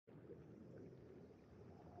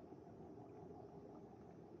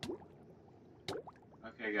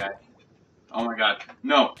Okay, guys. Oh my god.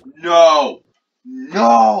 No! No!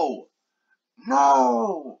 No!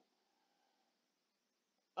 No!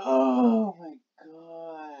 Oh my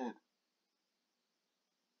god.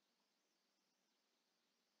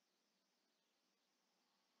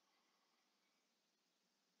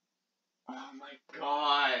 Oh my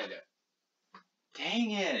god.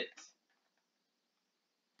 Dang it.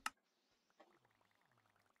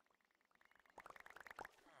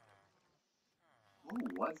 Who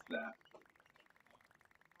was that?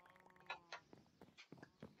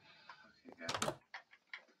 Okay, guys.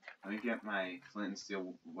 Let me get my flint and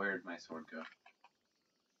steel. Where'd my sword go?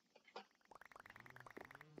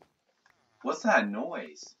 What's that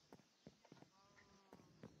noise?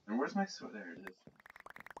 And where's my sword? There it is.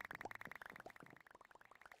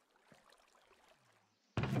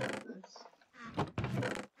 This? This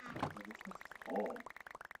is full.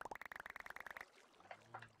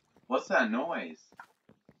 What's that noise?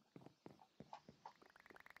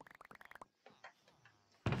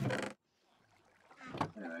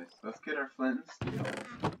 Anyways, let's get our flint and steel.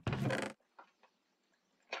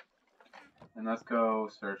 And let's go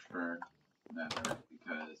search for nether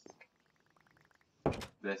because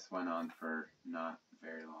this went on for not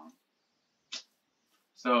very long.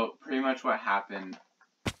 So pretty much what happened,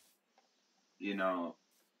 you know,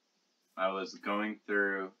 I was going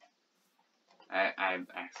through, I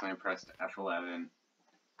accidentally pressed F11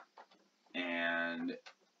 and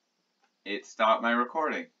it stopped my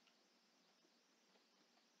recording.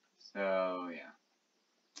 So yeah.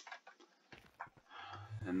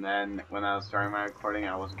 And then when I was starting my recording,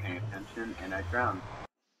 I wasn't paying attention and I drowned.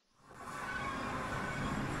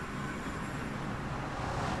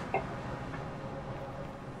 Okay,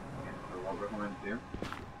 so what we're going to do,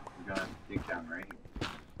 we're going to dig down right here.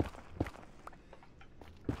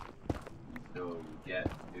 So we get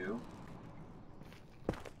to,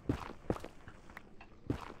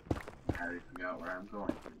 I already forgot where I'm going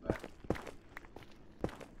to, but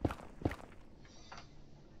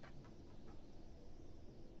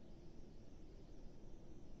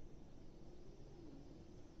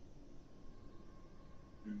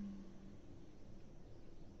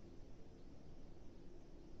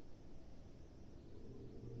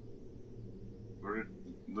we're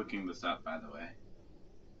looking this up, by the way.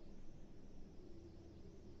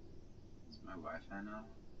 Is my Wi-Fi now?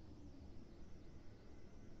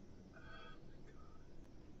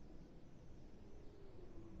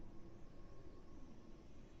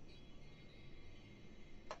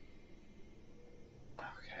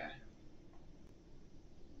 Okay.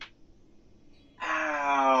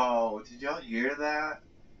 Ow! Did y'all hear that?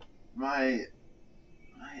 My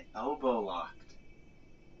elbow locked.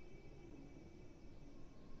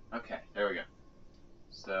 Okay, there we go.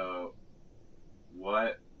 So,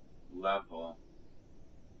 what level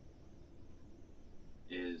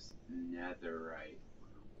is netherite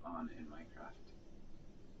on in Minecraft?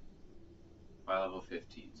 By level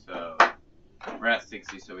 15. So, we're at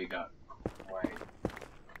 60, so we got quite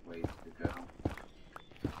ways to go.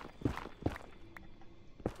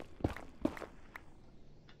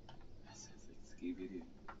 That sounds like Scooby-Doo.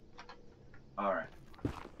 Alright.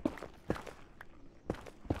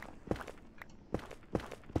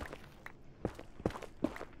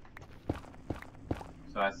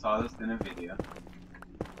 So I saw this in a video.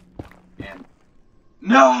 And...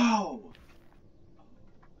 No!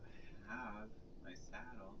 I have my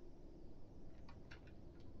saddle.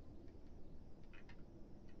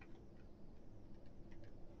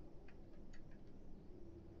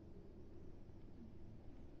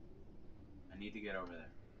 I need to get over there.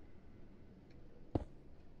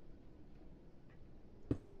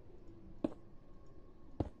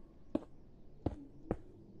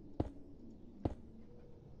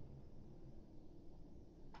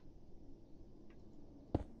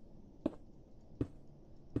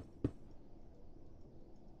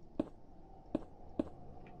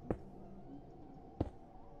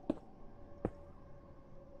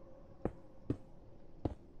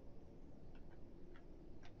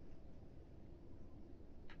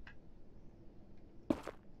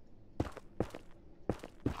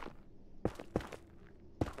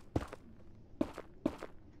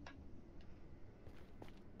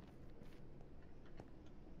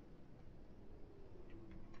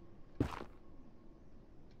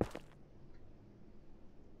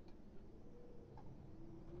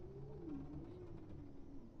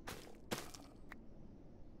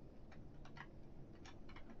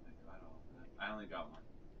 I only got one.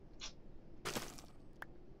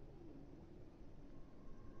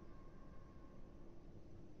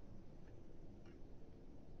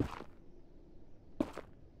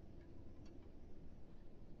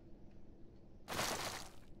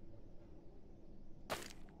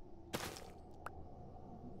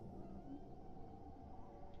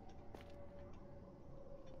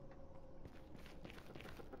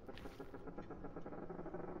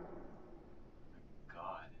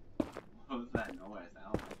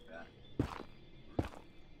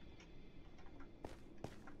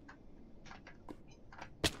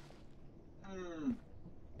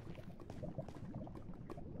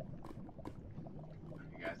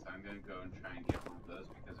 go and try and get one of those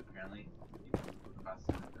because apparently you can move across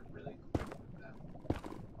them and they're really quick with them.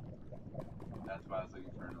 That's why I was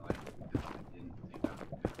looking for an electric because I didn't think I was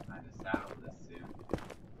going to find a saddle this soon.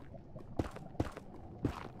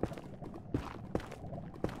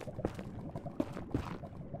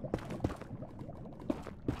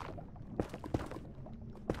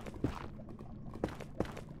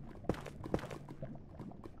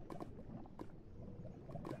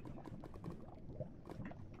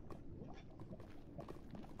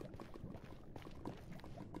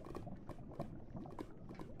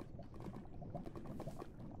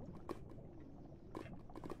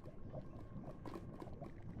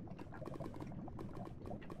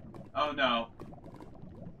 Oh no.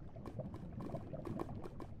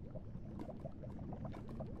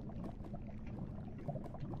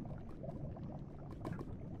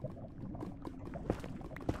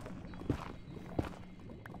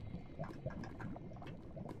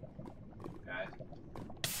 Guys.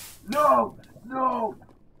 No! No!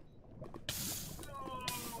 No!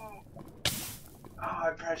 Oh,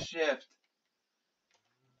 I pressed shift.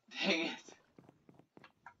 Dang it.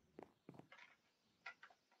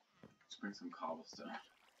 Let's bring some cobblestone.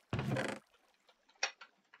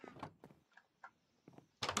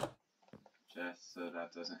 Just so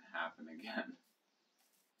that doesn't happen again.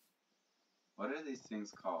 What are these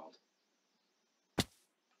things called?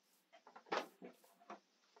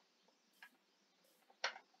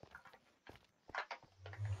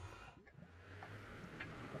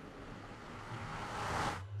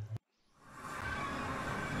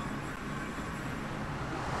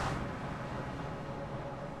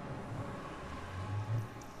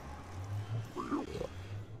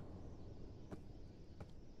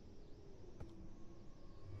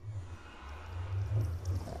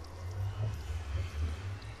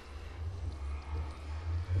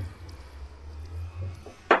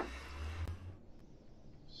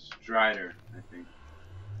 Strider, I think.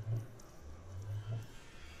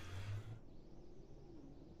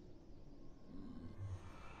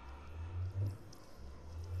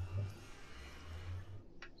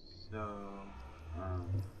 So, how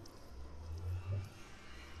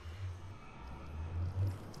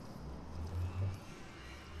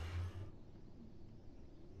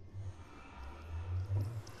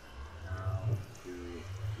to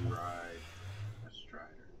ride a strider.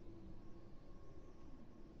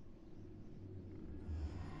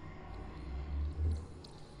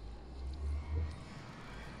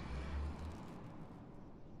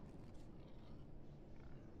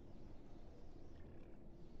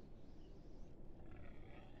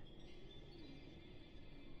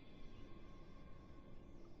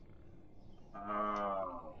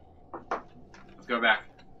 Let's go back.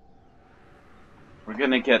 We're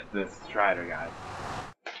gonna get this strider, guys.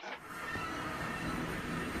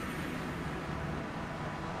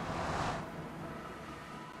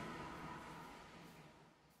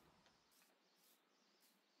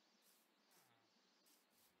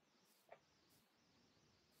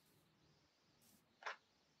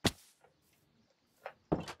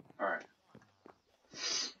 Alright.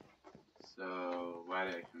 So, why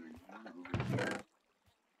did I come in here? Over here.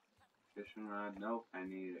 Fishing rod. Nope, I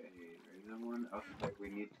need a regular one. Okay, we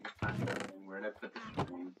need to find something. Where did I put the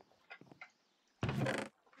string?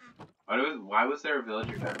 Why was there a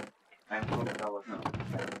villager down? I hope that wasn't a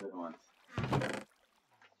good one.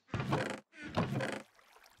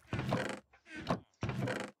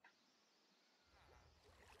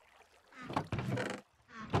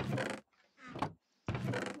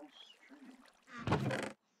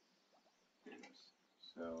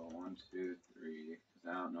 So 1, 2, 3. Because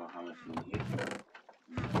I don't know how much we need.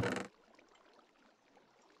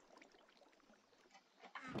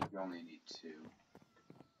 We only need 2.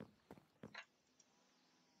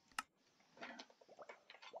 Yeah.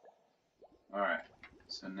 Alright.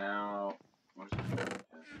 So now, what's the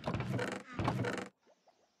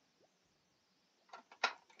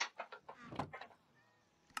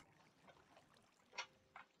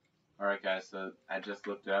Alright guys, so I just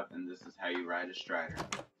looked it up and this is how you ride a strider.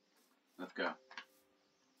 Let's go.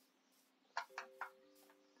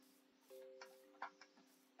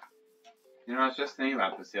 You know, I was just thinking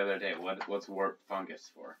about this the other day. What's warp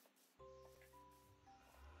fungus for?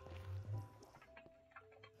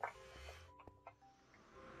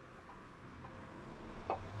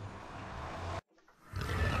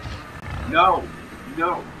 No!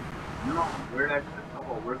 No! No! Where did I put the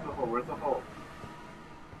hole? Where's the hole? Where's the hole?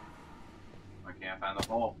 I can't find the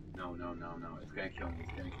hole. No, no, no, no. It's gonna kill me.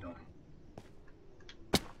 It's gonna kill me.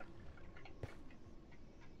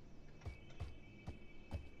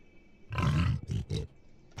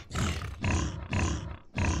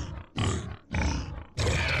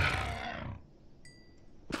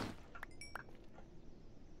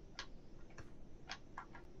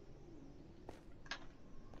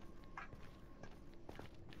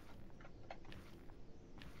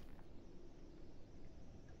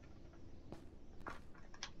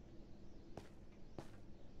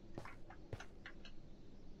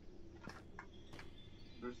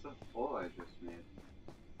 the hole I just made?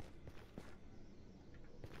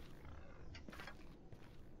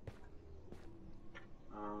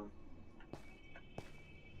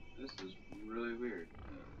 This is really weird.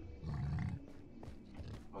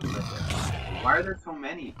 What's up there? Why are there so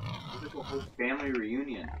many? It's like a whole family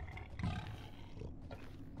reunion.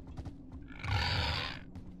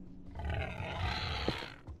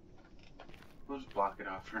 We'll just block it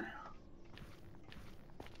off for now.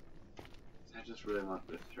 I just really want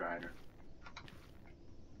this strider.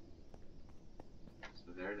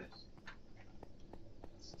 So there it is.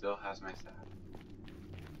 It still has my staff.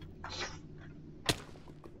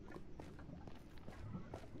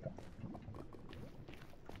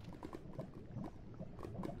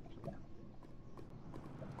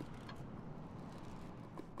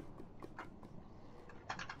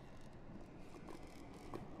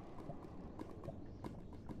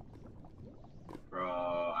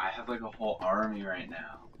 Bro, I have like a whole army right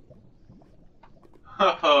now.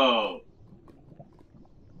 Ho!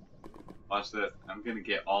 Watch this. I'm gonna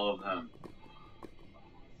get all of them.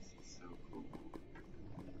 This is so cool.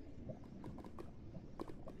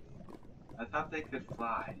 I thought they could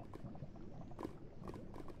fly.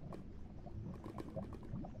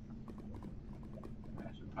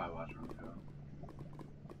 I should probably watch them go.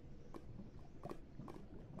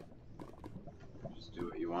 Just do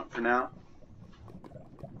what you want for now.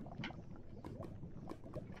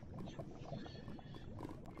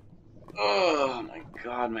 Oh my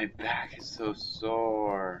god, my back is so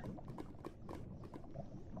sore.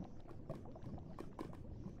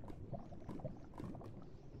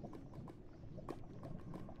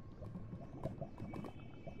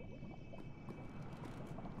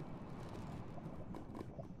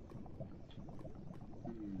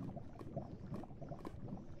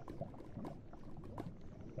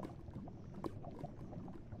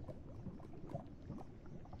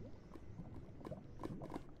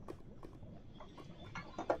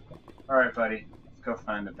 Alright, buddy. Let's go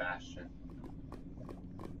find a bastion.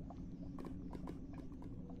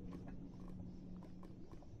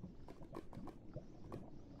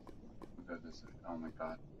 Look at this. Oh my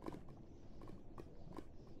god.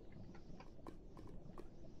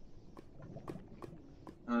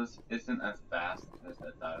 No, this isn't as fast as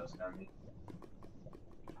I thought it was gonna be.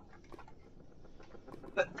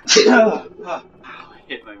 Ow, I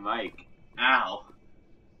hit my mic. Ow.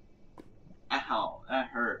 Ow, that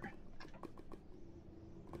hurt.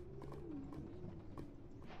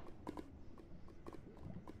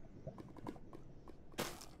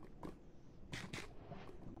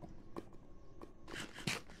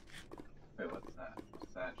 Wait, what's that?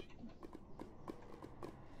 What's that?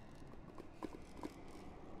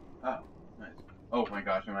 Oh, nice. Oh my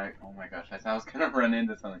gosh, oh my gosh, I thought I was gonna run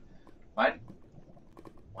into something. Why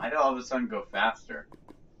did all of a sudden go faster?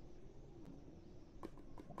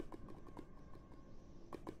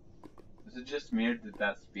 Was it just me or did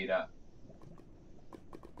that speed up?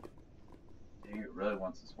 Dang, it really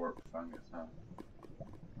wants this warp fungus, huh?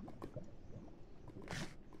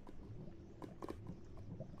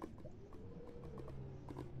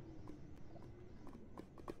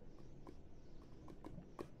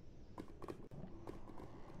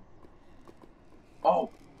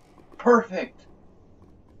 Oh! Perfect!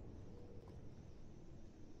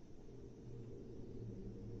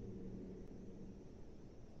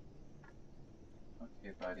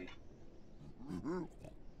 Okay, buddy.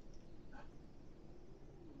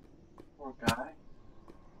 Poor guy.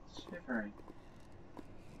 Shivering.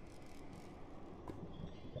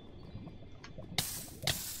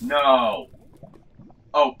 No!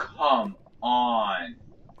 Oh, come on!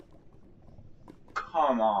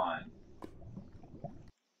 Come on!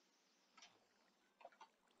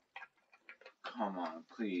 Come on,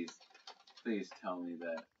 please. Please tell me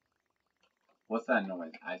that. What's that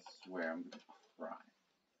noise? I swear I'm gonna cry.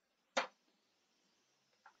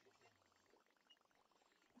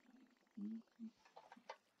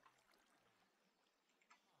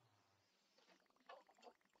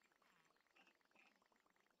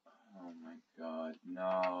 Oh my god,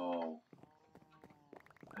 no.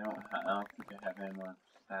 I don't think I have any more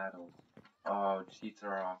saddles. Oh, cheats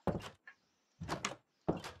are off.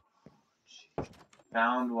 Jeez.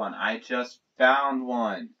 Found one. I just found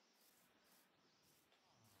one.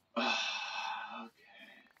 Okay.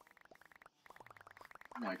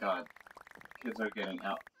 Oh my god. Kids are getting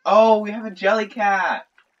out. Oh, we have a Jellycat!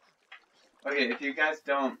 Okay, if you guys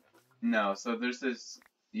don't know, so there's this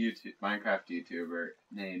Minecraft YouTuber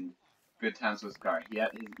named Good Times with Scar. He has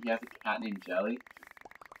a cat named Jelly.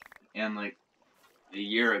 And like a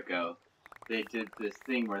year ago, they did this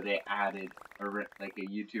thing where they added like a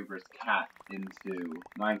YouTuber's cat into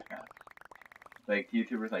Minecraft. Like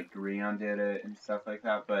YouTubers like Grion did it and stuff like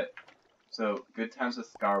that. But so Good Times with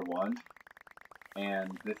Scar won,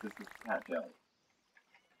 and this is his cat Jelly.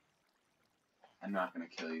 I'm not gonna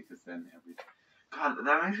kill you because then God,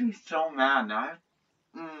 that makes me so mad. Now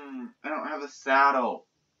I don't have a saddle.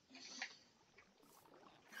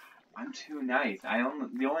 I'm too nice.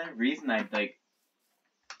 The only reason I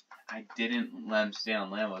didn't let him stay on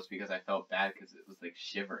land was because I felt bad because it was like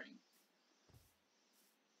shivering.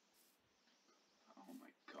 Oh my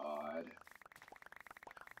god.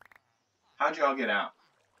 How'd y'all get out?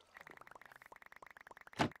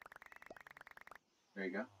 There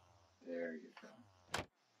you go. There you go.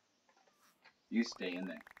 You stay in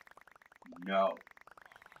there. No.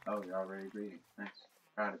 Oh, you're already breeding. Nice.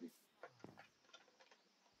 Proud of you.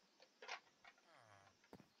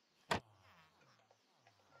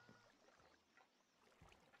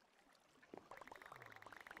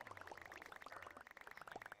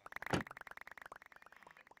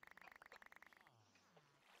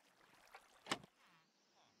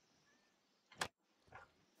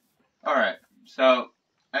 Alright, so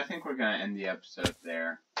I think we're gonna end the episode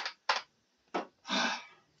there.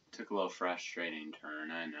 Took a little frustrating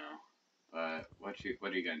turn, I know. But what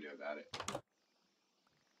are you gonna do about it?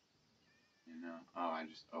 You know? Oh, I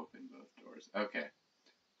just opened both doors. Okay.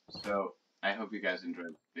 So I hope you guys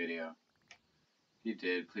enjoyed the video. If you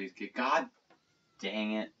did, please God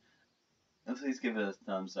dang it. Please give it a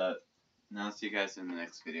thumbs up. And I'll see you guys in the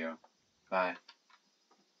next video. Bye.